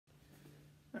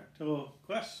Hello,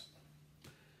 class.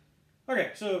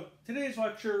 Okay, so today's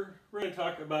lecture, we're going to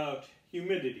talk about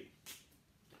humidity.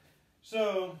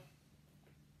 So,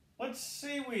 let's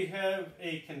say we have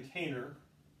a container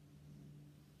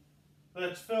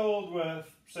that's filled with,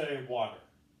 say, water.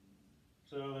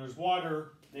 So there's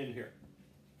water in here.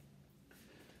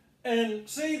 And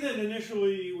say that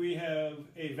initially we have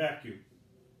a vacuum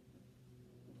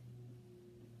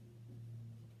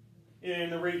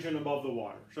in the region above the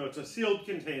water. So it's a sealed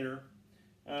container,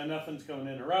 nothing's going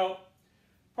in or out,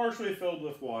 partially filled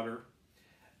with water.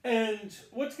 And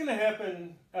what's going to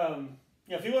happen,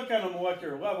 if you look on a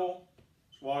molecular level,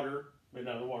 it's water, made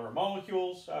out of water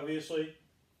molecules, obviously,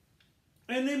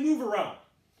 and they move around.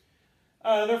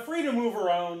 They're free to move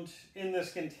around in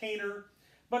this container,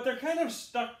 but they're kind of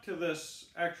stuck to this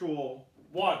actual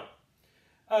water.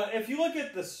 If you look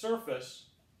at the surface,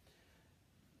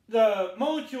 the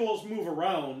molecules move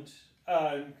around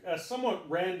a somewhat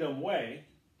random way,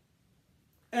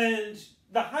 and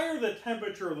the higher the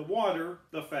temperature of the water,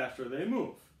 the faster they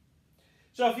move.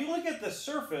 So if you look at the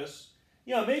surface,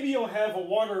 maybe you'll have a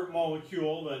water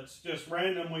molecule that's just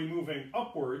randomly moving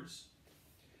upwards,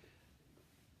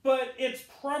 but it's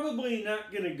probably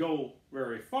not going to go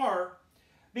very far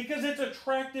because it's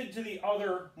attracted to the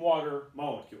other water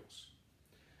molecules.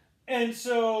 And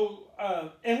so,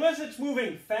 unless it's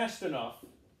moving fast enough,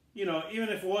 even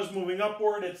if it was moving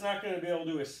upward, it's not going to be able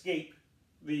to escape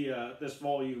this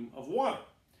volume of water.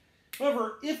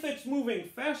 However, if it's moving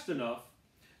fast enough,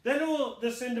 then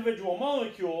this individual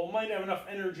molecule might have enough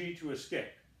energy to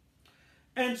escape.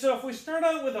 And so if we start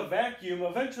out with a vacuum,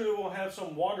 eventually we'll have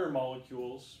some water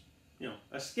molecules,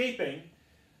 escaping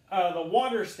the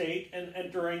water state and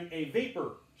entering a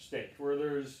vapor state, where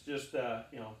there's just,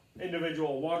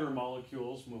 individual water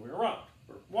molecules moving around,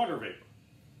 or water vapor.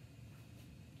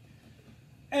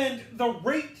 And the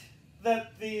rate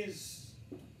that these,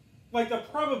 the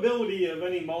probability of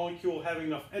any molecule having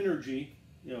enough energy,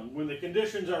 when the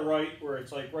conditions are right, where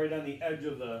it's right on the edge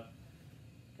of the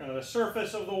the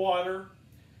surface of the water,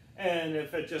 and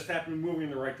if it just happened to move in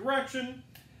the right direction,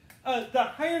 the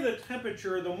higher the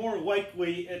temperature, the more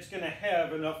likely it's going to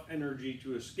have enough energy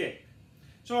to escape.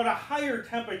 So at a higher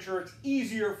temperature, it's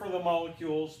easier for the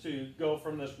molecules to go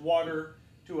from this water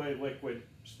to a liquid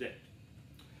state.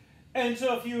 And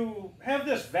so if you have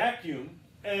this vacuum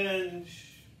and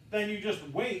then you just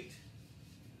wait,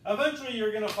 eventually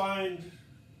you're going to find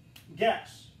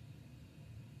gas.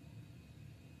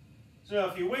 So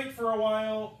if you wait for a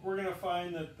while, we're going to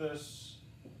find that this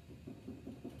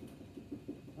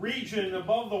region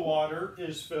above the water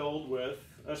is filled with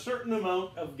a certain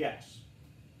amount of gas.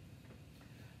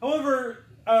 However,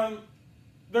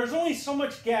 there's only so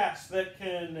much gas that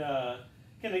can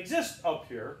exist up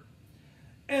here,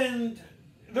 and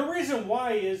the reason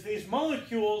why is these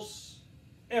molecules,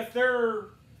 if they're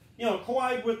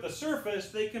collide with the surface,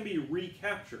 they can be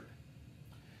recaptured.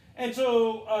 And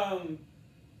so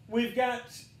we've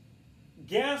got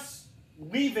gas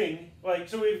leaving,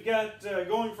 so we've got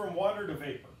going from water to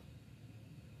vapor.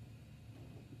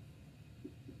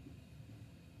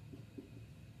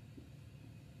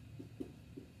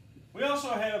 We also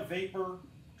have vapor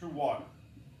to water.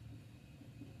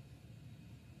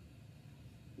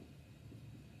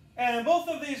 And both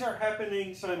of these are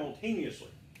happening simultaneously.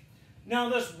 Now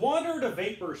this water to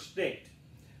vapor state,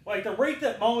 the rate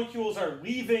that molecules are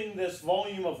leaving this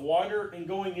volume of water and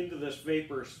going into this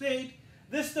vapor state,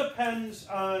 this depends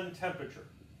on temperature.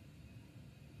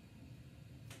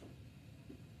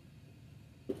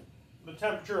 The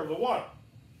temperature of the water.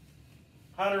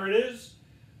 Hotter it is,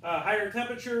 higher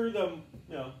temperature, the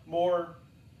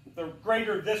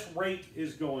greater this rate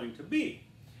is going to be.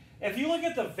 If you look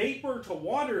at the vapor to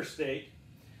water state,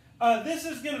 this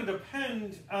is going to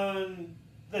depend on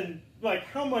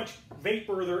how much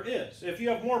vapor there is. If you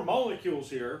have more molecules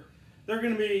here, there are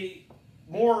going to be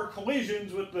more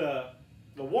collisions with the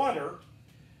water,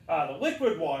 the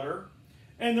liquid water,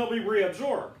 and they'll be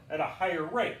reabsorbed at a higher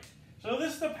rate. So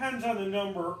this depends on the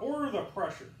number or the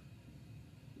pressure.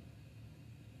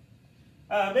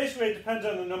 Basically, it depends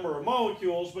on the number of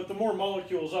molecules, but the more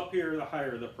molecules up here, the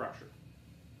higher the pressure.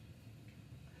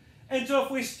 And so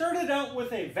if we started out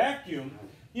with a vacuum,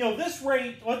 this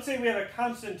rate, let's say we have a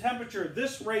constant temperature,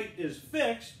 this rate is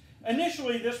fixed.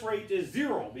 Initially, this rate is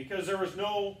 0 because there was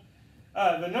no,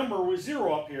 the number was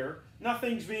 0 up here.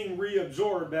 Nothing's being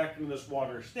reabsorbed back into this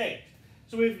water state.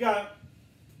 So we've got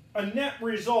a net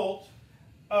result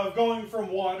of going from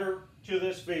water to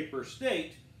this vapor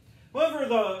state. However,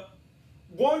 the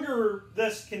longer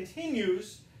this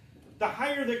continues, the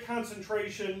higher the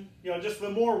concentration, just the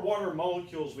more water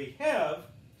molecules we have,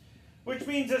 which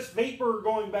means this vapor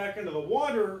going back into the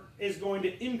water is going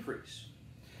to increase.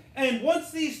 And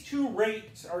once these two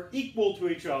rates are equal to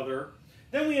each other,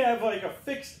 then we have like a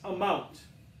fixed amount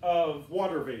of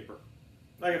water vapor,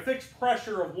 like a fixed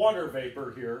pressure of water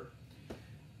vapor here,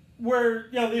 where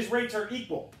these rates are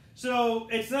equal. So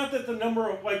it's not that the number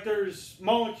of, like, there's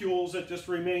molecules that just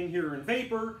remain here in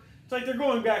vapor. It's like they're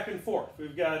going back and forth.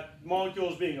 We've got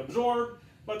molecules being absorbed,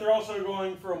 but they're also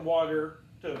going from water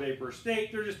to vapor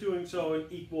state. They're just doing so in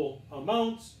equal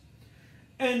amounts.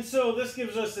 And so this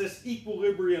gives us this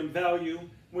equilibrium value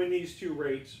when these two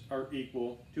rates are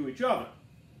equal to each other.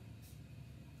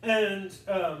 And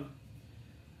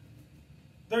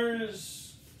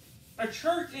there's a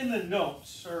chart in the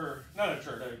notes, or not a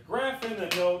chart, a graph in the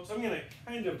notes. I'm going to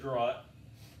kind of draw it.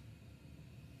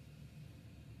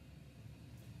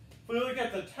 If we look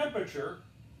at the temperature,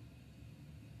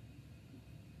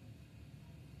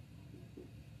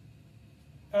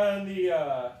 on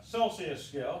the Celsius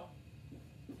scale,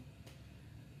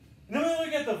 and then we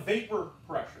look at the vapor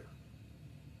pressure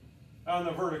on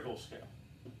the vertical scale.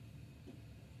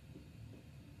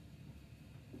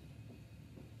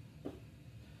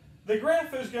 The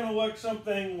graph is going to look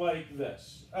something like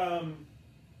this.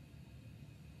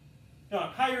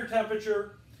 Higher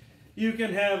temperature, you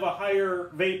can have a higher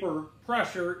vapor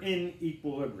pressure in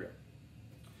equilibrium.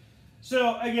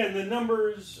 So again, the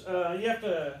numbers, you have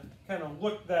to kind of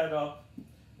look that up.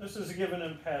 This is given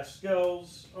in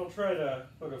pascals. I'll try to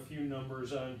put a few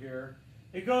numbers on here.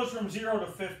 It goes from 0 to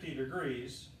 50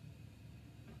 degrees.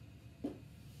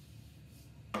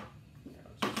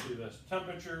 Let's see this,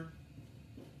 temperature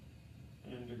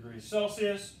in degrees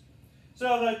Celsius.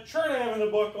 So the chart I have in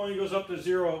the book only goes up to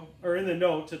 0, or in the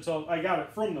notes, it's all, I got it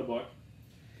from the book.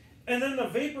 And then the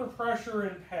vapor pressure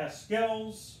in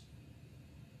pascals,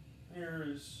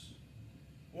 here's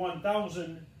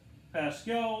 1,000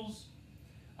 pascals,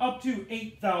 up to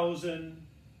 8,000,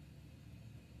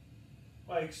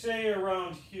 like say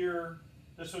around here,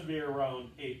 this would be around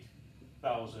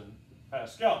 8,000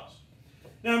 pascals.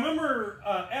 Now remember,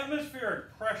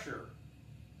 atmospheric pressure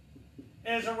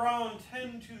is around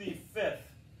 10 to the 5th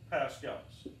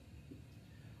pascals.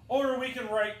 Or we can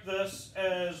write this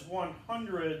as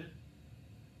 100,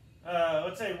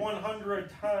 let's say 100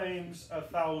 times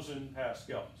 1,000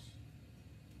 pascals.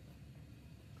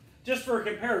 Just for a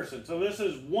comparison, so this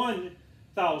is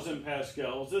 1,000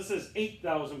 pascals, this is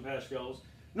 8,000 pascals.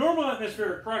 Normal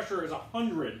atmospheric pressure is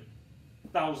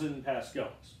 100,000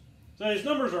 pascals. So these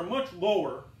numbers are much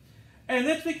lower, and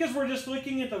that's because we're just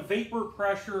looking at the vapor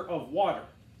pressure of water.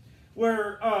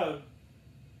 Where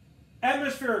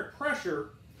atmospheric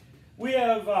pressure, we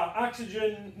have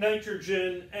oxygen,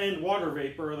 nitrogen, and water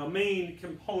vapor are the main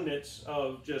components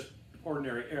of just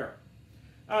ordinary air.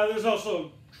 There's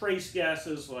also trace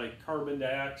gases like carbon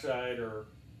dioxide or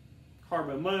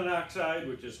carbon monoxide,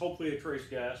 which is hopefully a trace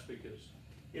gas because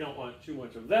you don't want too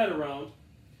much of that around.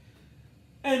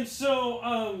 And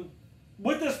so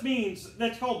what this means,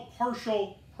 that's called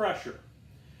partial pressure.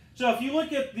 So if you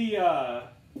look at the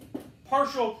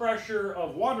partial pressure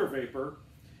of water vapor,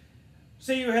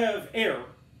 say you have air,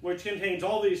 which contains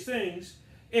all these things.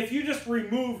 If you just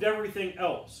removed everything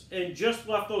else and just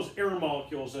left those air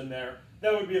molecules in there,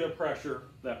 that would be the pressure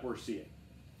that we're seeing.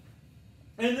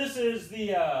 And this is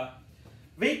the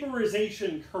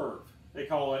vaporization curve, they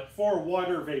call it, for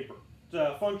water vapor. It's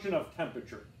a function of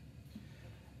temperature.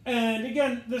 And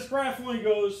again, this graph only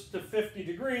goes to 50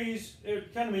 degrees. It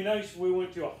would kind of be nice if we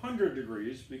went to 100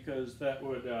 degrees because that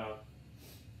would,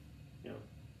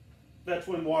 that's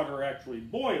when water actually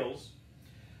boils.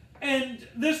 And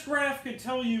this graph could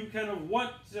tell you kind of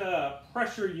what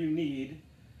pressure you need.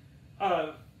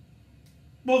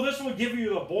 Well, this will give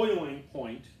you the boiling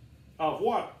point of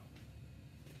water.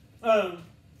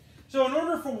 So in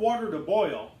order for water to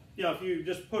boil, if you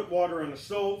just put water on a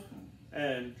stove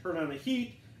and turn on the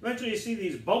heat, eventually you see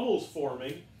these bubbles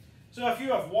forming. So if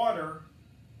you have water,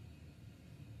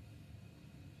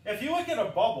 if you look at a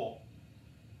bubble,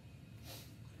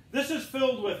 this is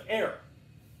filled with air.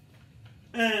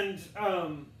 And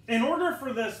in order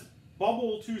for this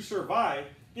bubble to survive,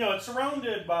 it's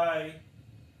surrounded by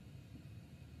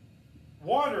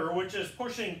water, which is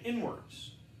pushing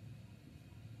inwards.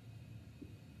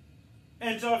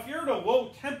 And so if you're at a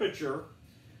low temperature,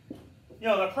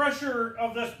 the pressure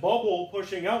of this bubble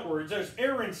pushing outwards, there's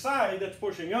air inside that's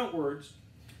pushing outwards,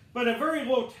 but at very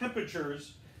low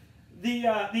temperatures, the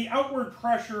outward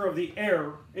pressure of the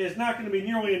air is not going to be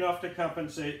nearly enough to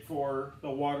compensate for the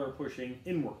water pushing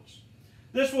inwards.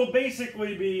 This will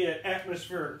basically be at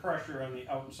atmospheric pressure on the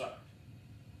outside.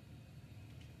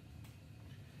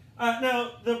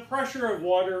 Now, the pressure of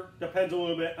water depends a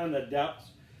little bit on the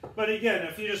depth. But again,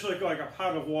 if you just look like a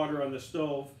pot of water on the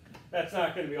stove, that's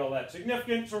not going to be all that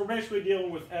significant. So we're basically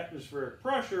dealing with atmospheric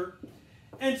pressure.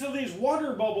 And so these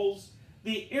water bubbles,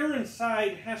 the air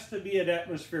inside has to be at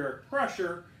atmospheric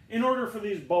pressure in order for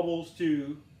these bubbles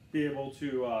to be able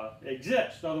to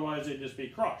exist. Otherwise, they'd just be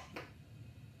crushed.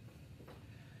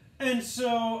 And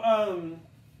so,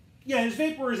 yeah, his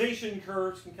vaporization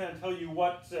curves can kind of tell you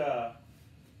what the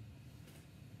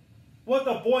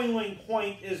boiling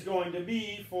point is going to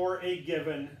be for a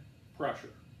given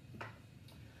pressure.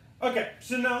 Okay,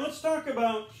 so now let's talk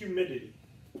about humidity.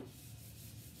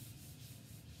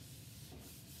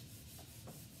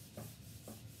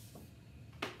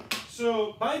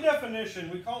 So by definition,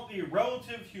 we call it the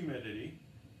relative humidity.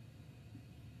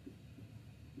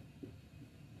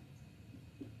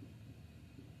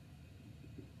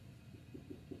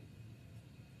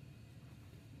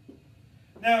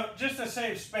 Now, just to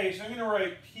save space, I'm going to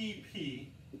write PP.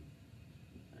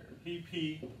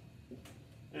 PP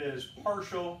is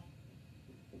partial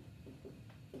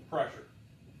pressure.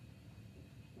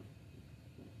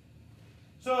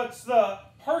 So it's the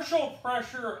partial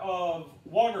pressure of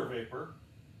water vapor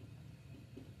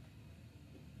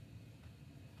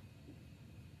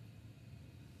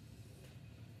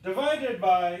divided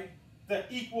by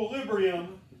the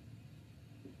equilibrium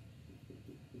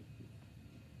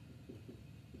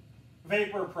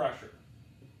vapor pressure.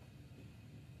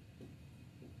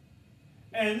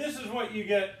 And this is what you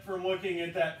get from looking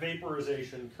at that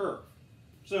vaporization curve.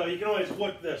 So you can always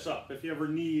look this up. If you ever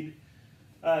need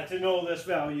to know this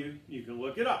value, you can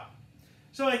look it up.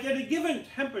 So like at a given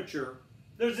temperature,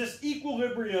 there's this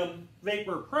equilibrium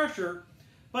vapor pressure,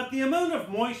 but the amount of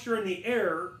moisture in the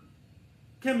air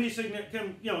can be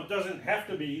significant, doesn't have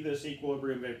to be this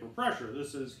equilibrium vapor pressure.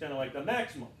 This is kind of like the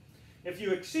maximum. If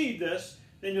you exceed this,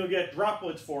 then you'll get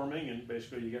droplets forming and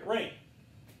basically you get rain.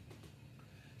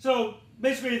 So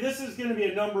basically this is going to be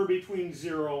a number between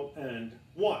 0 and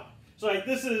 1. So like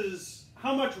this is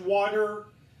how much water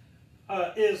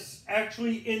is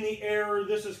actually in the air.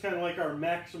 This is kind of like our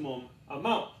maximum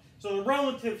amount. So the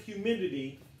relative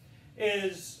humidity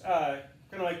is kind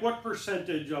of like what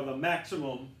percentage of the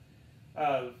maximum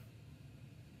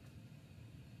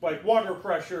like water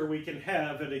pressure we can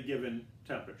have at a given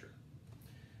temperature.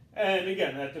 And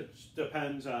again, that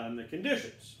depends on the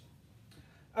conditions.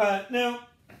 Now,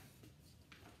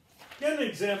 get an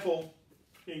example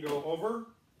you can go over.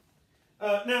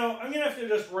 Now, I'm going to have to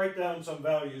just write down some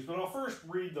values, but I'll first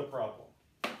read the problem.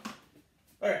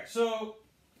 Okay, so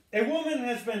a woman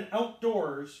has been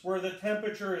outdoors where the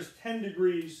temperature is 10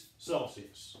 degrees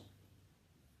Celsius.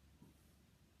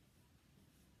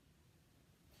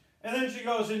 And then she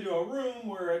goes into a room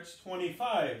where it's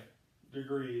 25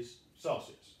 degrees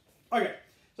Celsius. Okay,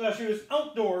 so she was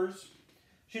outdoors.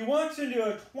 She walks into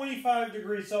a 25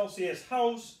 degrees Celsius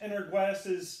house and her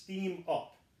glasses steam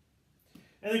up.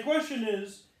 And the question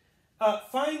is,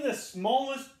 find the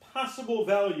smallest possible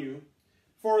value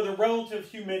for the relative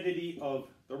humidity of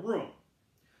the room.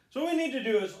 So what we need to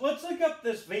do is, let's look up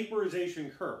this vaporization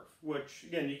curve, which,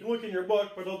 again, you can look in your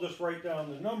book, but I'll just write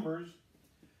down the numbers.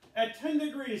 At 10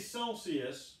 degrees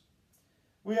Celsius,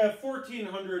 we have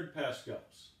 1,400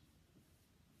 pascals.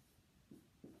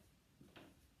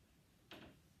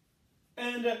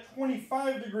 And at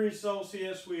 25 degrees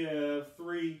Celsius, we have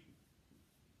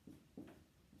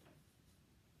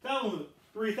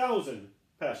 3,000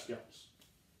 pascals.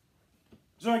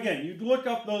 So again, you look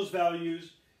up those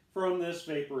values from this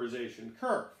vaporization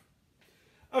curve.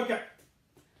 Okay.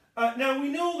 Now we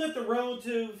know that the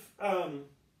relative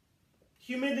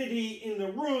humidity in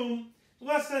the room is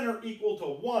less than or equal to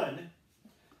 1.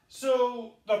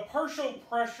 So the partial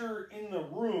pressure in the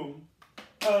room,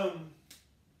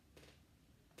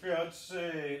 let's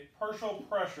say partial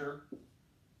pressure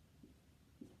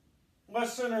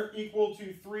less than or equal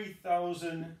to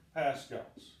 3,000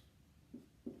 pascals.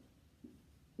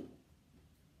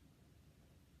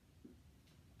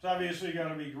 It's obviously going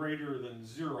to be greater than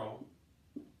 0,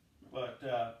 but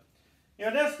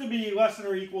it has to be less than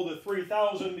or equal to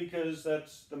 3,000 because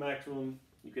that's the maximum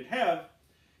you could have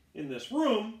in this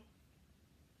room.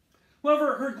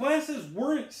 However, her glasses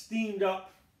weren't steamed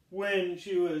up when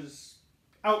she was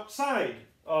outside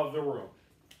of the room.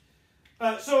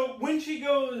 So when she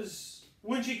comes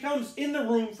in the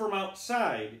room from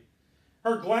outside,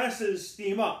 her glasses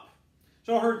steam up.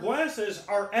 So her glasses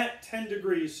are at 10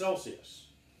 degrees Celsius.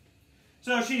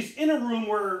 So she's in a room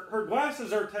where her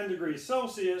glasses are 10 degrees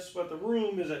Celsius, but the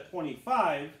room is at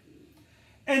 25.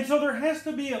 And so there has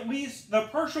to be at least the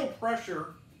partial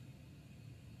pressure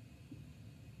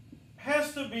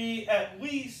has to be at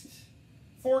least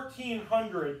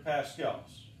 1,400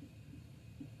 pascals.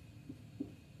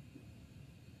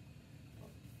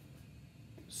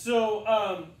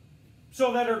 So,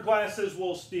 so that our glasses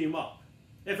will steam up.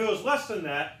 If it was less than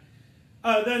that,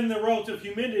 then the relative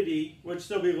humidity would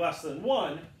still be less than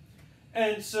 1.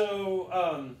 And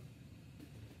so,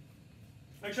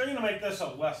 actually I'm going to make this a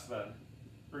less than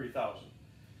 3,000.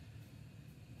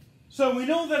 So we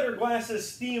know that her glasses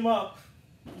steam up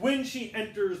when she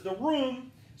enters the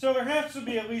room, so there has to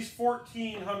be at least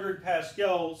 1,400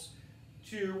 pascals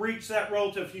to reach that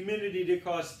relative humidity to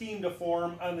cause steam to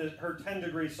form on her 10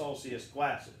 degrees Celsius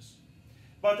glasses.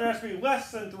 But there has to be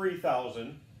less than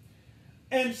 3,000.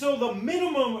 And so the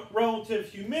minimum relative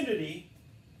humidity,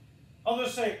 I'll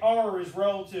just say R is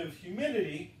relative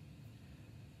humidity,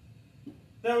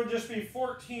 that would just be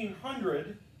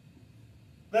 1,400.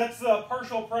 That's the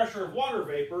partial pressure of water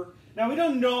vapor. Now we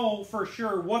don't know for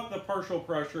sure what the partial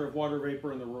pressure of water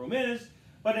vapor in the room is,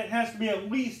 but it has to be at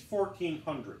least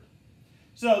 1,400.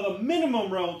 So the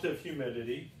minimum relative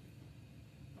humidity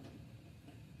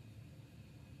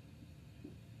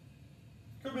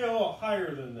could be a little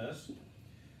higher than this.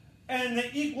 And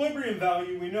the equilibrium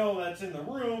value, we know that's in the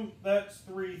room, that's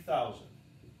 3,000.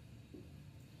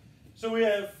 So we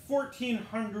have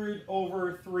 1,400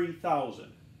 over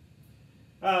 3,000.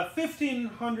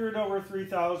 1,500 over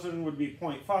 3,000 would be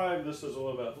 0.5. This is a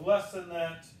little bit less than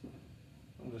that.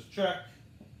 I'll just check.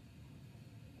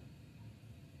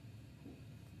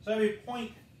 So that'd be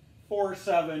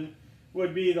 0.47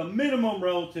 would be the minimum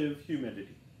relative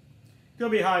humidity.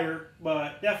 Could be higher,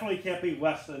 but definitely can't be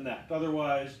less than that.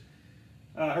 Otherwise,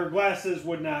 her glasses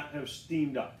would not have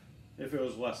steamed up if it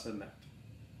was less than that.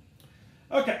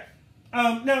 Okay.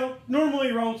 Now,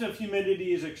 normally relative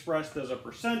humidity is expressed as a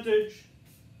percentage.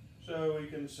 So we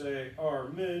can say R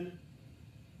min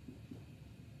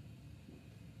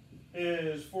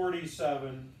is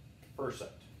 47%.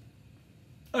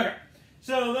 Okay,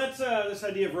 so that's this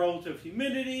idea of relative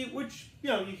humidity, which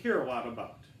you hear a lot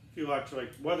about if you watch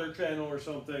like Weather Channel or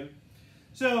something.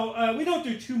 So we don't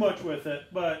do too much with it,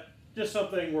 but just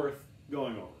something worth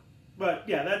going over. But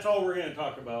yeah, that's all we're going to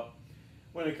talk about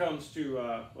when it comes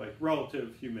to like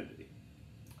relative humidity.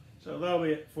 So that'll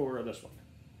be it for this one.